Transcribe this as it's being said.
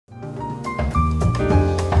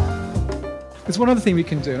there's one other thing we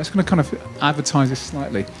can do. I'm just going to kind of advertise this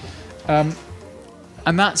slightly.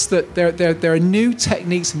 And that's that there are new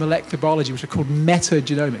techniques in molecular biology which are called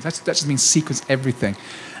metagenomics. That just means sequence everything.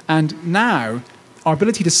 And now, our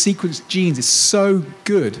ability to sequence genes is so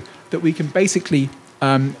good that we can basically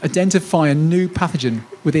identify a new pathogen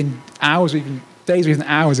within hours or even days or even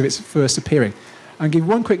hours of its first appearing. I'll give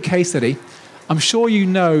one quick case study. I'm sure you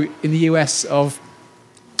know in the US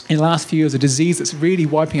in the last few years, a disease that's really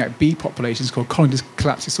wiping out bee populations called colony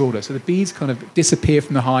collapse disorder. So the bees kind of disappear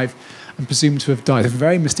from the hive and presumed to have died. It's a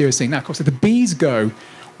very mysterious thing. Now, of course, if the bees go,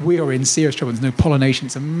 we are in serious trouble. There's no pollination.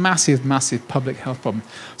 It's a massive, massive public health problem.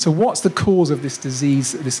 So what's the cause of this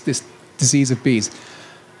disease, this disease of bees?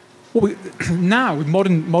 Well, now, with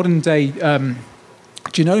modern day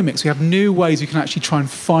genomics, we have new ways we can actually try and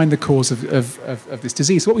find the cause of this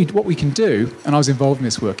disease. So what we can do, and I was involved in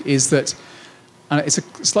this work, is that, and it's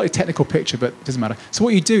a slightly technical picture, but it doesn't matter. So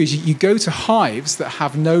what you do is you go to hives that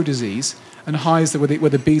have no disease and hives where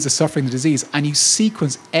the bees are suffering the disease, and you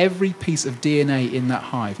sequence every piece of DNA in that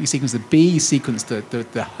hive. You sequence the bee, you sequence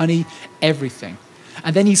the honey, everything.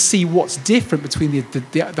 And then you see what's different between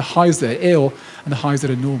the hives that are ill and the hives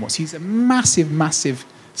that are normal. So it's a massive, massive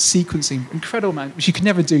sequencing, incredible amount, which you could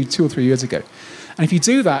never do 2 or 3 years ago. And if you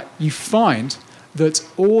do that, you find that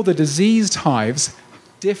all the diseased hives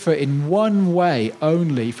differ in one way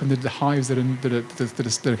only from the hives that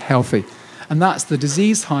are healthy. And that's the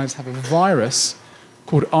diseased hives have a virus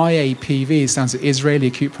called IAPV. It stands for Israeli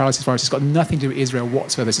Acute Paralysis Virus. It's got nothing to do with Israel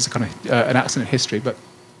whatsoever. This is a kind of an accident of history. But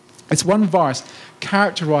it's one virus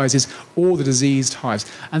characterizes all the diseased hives.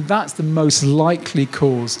 And that's the most likely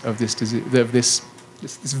cause of this disease, this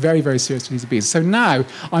very, very serious disease of bees. So now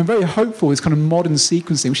I'm very hopeful with this kind of modern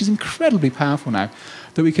sequencing, which is incredibly powerful now,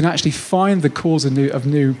 that we can actually find the cause of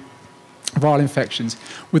new viral infections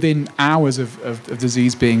within hours of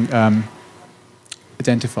disease being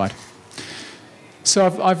identified. So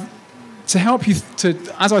I've to help you,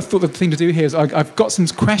 as I thought the thing to do here is I've got some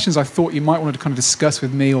questions I thought you might want to kind of discuss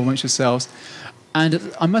with me or amongst yourselves.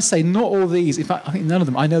 And I must say, not all these, in fact, I think none of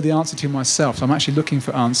them, I know the answer to myself. So I'm actually looking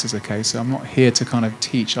for answers, okay? So I'm not here to kind of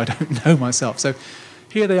teach. I don't know myself. So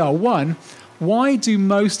here they are. One, why do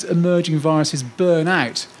most emerging viruses burn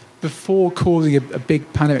out before causing a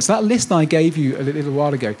big pandemic? So that list I gave you a little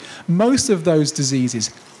while ago, most of those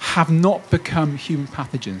diseases have not become human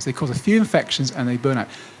pathogens. They cause a few infections and they burn out.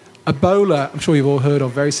 Ebola, I'm sure you've all heard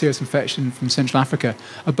of, very serious infection from Central Africa.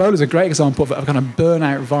 Ebola is a great example of a kind of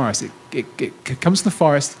burnout virus. It comes from the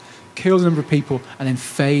forest, kills a number of people, and then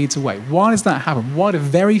fades away. Why does that happen? Why do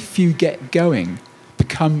very few get going,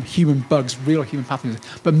 become human bugs, real human pathogens,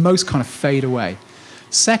 but most kind of fade away?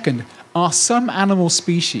 Second, are some animal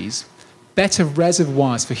species better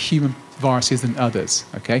reservoirs for human viruses than others?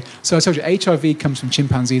 Okay, so I told you HIV comes from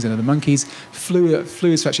chimpanzees and other monkeys. Flu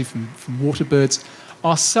is actually from water birds.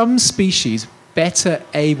 Are some species better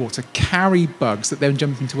able to carry bugs that then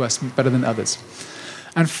jump into us better than others?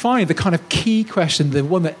 And finally, the kind of key question, the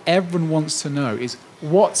one that everyone wants to know, is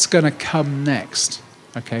what's going to come next?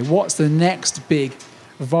 Okay, what's the next big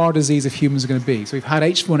viral disease of humans are going to be? So we've had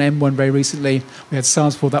H1N1 very recently. We had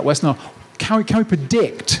SARS before that, West Nile. Can we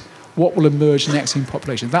predict what will emerge next in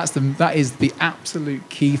population? That is the absolute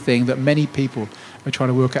key thing that many people are trying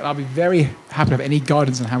to work out. I'll be very happy to have any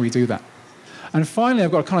guidance on how we do that. And finally,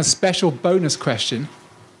 I've got a kind of special bonus question.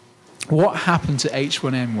 What happened to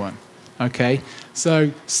H1N1? Okay,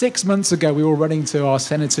 so 6 months ago, we were running to our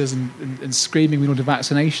senators and screaming we wanted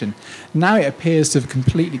vaccination. Now it appears to have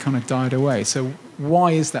completely kind of died away. So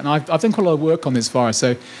why is that? And I've done quite a lot of work on this virus.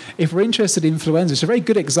 So if we're interested in influenza, it's a very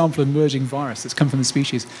good example of emerging virus that's come from the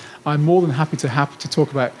species. I'm more than happy to talk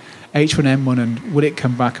about H1N1 and will it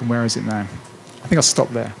come back and where is it now? I think I'll stop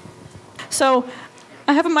there. So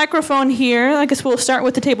I have a microphone here. I guess we'll start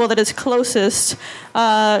with the table that is closest.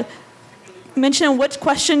 Mention what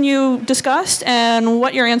question you discussed and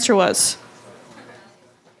what your answer was.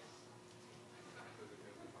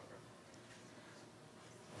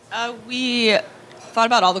 We thought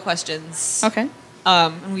about all the questions. Okay.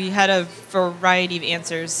 We had a variety of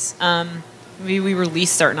answers. We were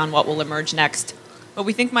least certain on what will emerge next. What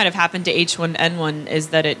we think might have happened to H1N1 is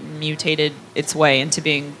that it mutated its way into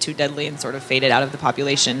being too deadly and sort of faded out of the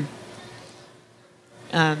population.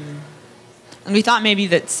 And we thought maybe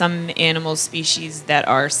that some animal species that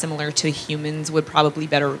are similar to humans would probably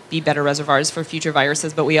be better reservoirs for future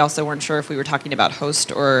viruses, but we also weren't sure if we were talking about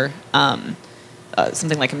host or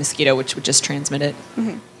something like a mosquito, which would just transmit it.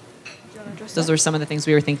 Mm-hmm. Those were some of the things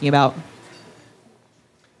we were thinking about.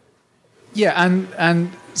 Yeah,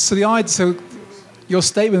 and so the idea, so your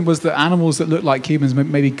statement was that animals that look like humans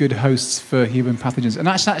may be good hosts for human pathogens, and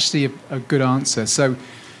that's actually a good answer. So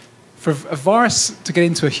for a virus to get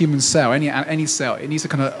into a human cell, any cell, it needs to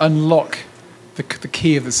kind of unlock the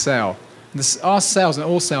key of the cell. And our cells and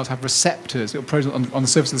all cells have receptors, little proteins on the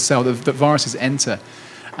surface of the cell that viruses enter.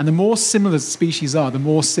 And the more similar species are, the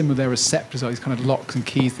more similar their receptors are, these kind of locks and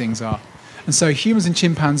key things are. And so humans and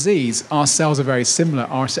chimpanzees, our cells are very similar,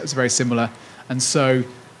 our receptors are very similar, and so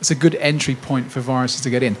it's a good entry point for viruses to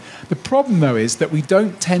get in. The problem, though, is that we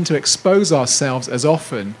don't tend to expose ourselves as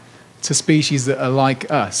often to species that are like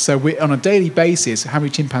us. So on a daily basis, how many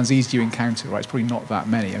chimpanzees do you encounter? Right, it's probably not that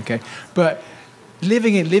many, okay? But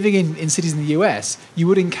living in cities in the US, you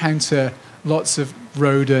would encounter lots of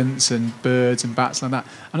rodents and birds and bats like that.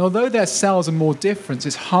 And although their cells are more different,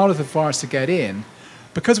 it's harder for the virus to get in.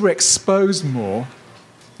 Because we're exposed more,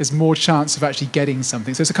 there's more chance of actually getting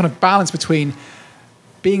something. So it's a kind of balance between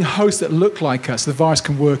being hosts that look like us, the virus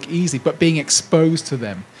can work easily, but being exposed to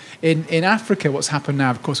them. In Africa, what's happened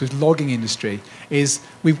now, of course, with logging industry, is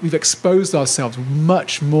we've exposed ourselves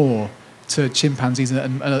much more to chimpanzees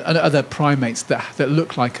and other primates that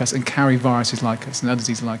look like us and carry viruses like us and other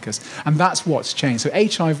diseases like us. And that's what's changed. So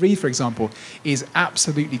HIV, for example, is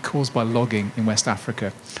absolutely caused by logging in West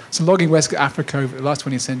Africa. So logging in West Africa over the last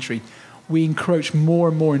 20th century, we encroached more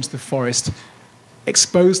and more into the forest,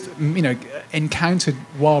 exposed, encountered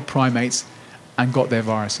wild primates and got their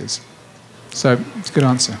viruses. So it's a good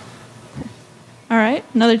answer. All right,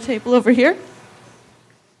 another table over here.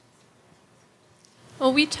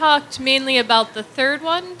 Well, we talked mainly about the third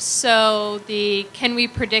one, so the can we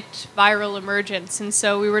predict viral emergence? And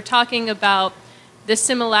so we were talking about the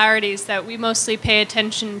similarities that we mostly pay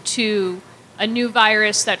attention to a new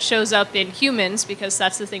virus that shows up in humans because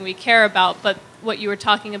that's the thing we care about. But what you were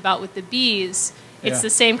talking about with the bees, it's the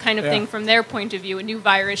same kind of thing from their point of view. A new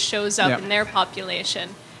virus shows up in their population.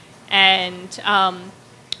 And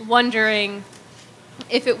wondering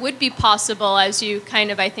if it would be possible, as you kind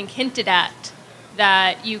of, I think, hinted at,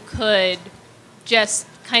 that you could just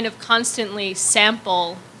kind of constantly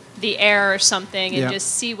sample the air or something and just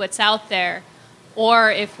see what's out there.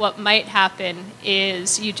 Or if what might happen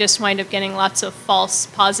is you just wind up getting lots of false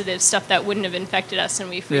positive stuff that wouldn't have infected us and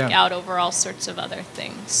we freak out over all sorts of other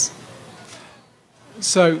things.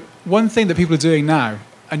 So one thing that people are doing now,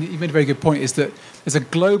 and you made a very good point, is that there's a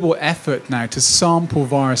global effort now to sample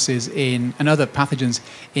viruses and other pathogens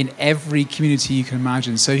in every community you can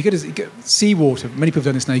imagine. So you go to seawater, many people have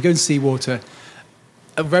done this now, you go in seawater,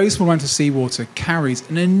 a very small amount of seawater carries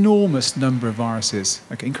an enormous number of viruses,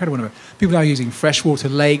 okay, incredible number. People are using freshwater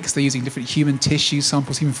lakes, they're using different human tissue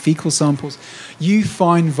samples, even fecal samples. You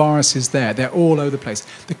find viruses there, they're all over the place.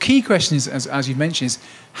 The key question is, as you mentioned, is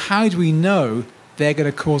how do we know they're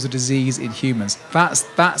going to cause a disease in humans? That's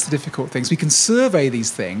the difficult thing. So we can survey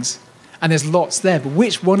these things, and there's lots there, but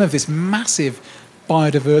which one of this massive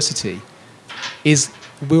biodiversity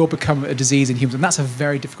will become a disease in humans? And that's a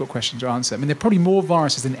very difficult question to answer. I mean, there are probably more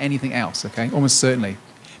viruses than anything else, okay? Almost certainly.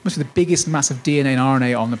 Most of the biggest massive DNA and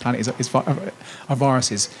RNA on the planet are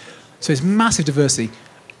viruses. So it's massive diversity.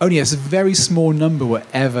 Only a very small number will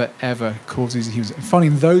ever cause disease in humans. And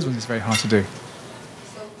finding those ones is very hard to do.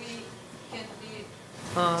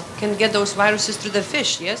 Can get those viruses through the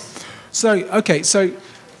fish, yes? So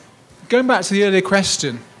going back to the earlier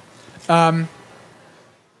question, the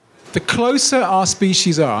closer our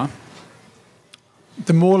species are,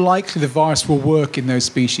 the more likely the virus will work in those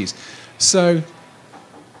species. So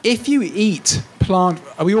if you eat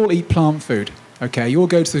we all eat plant food, okay? You all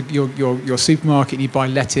go to your supermarket and you buy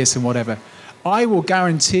lettuce and whatever. I will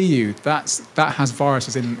guarantee you that has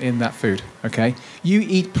viruses in that food, okay? You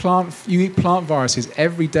eat plant viruses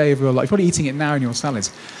every day of your life. You're probably eating it now in your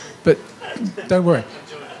salads, but don't worry.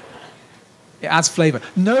 It adds flavor.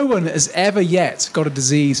 No one has ever yet got a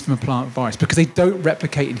disease from a plant virus because they don't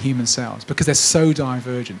replicate in human cells, because they're so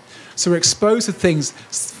divergent. So we're exposed to things,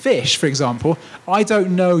 fish, for example. I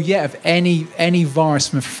don't know yet of any virus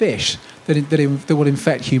from a fish that will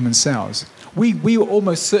infect human cells. We will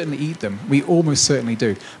almost certainly eat them. We almost certainly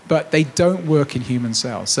do. But they don't work in human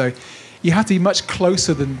cells. So you have to be much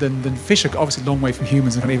closer than fish are obviously a long way from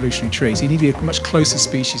humans and an evolutionary tree. So you need to be a much closer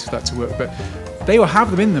species for that to work. But they will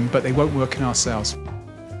have them in them, but they won't work in our cells.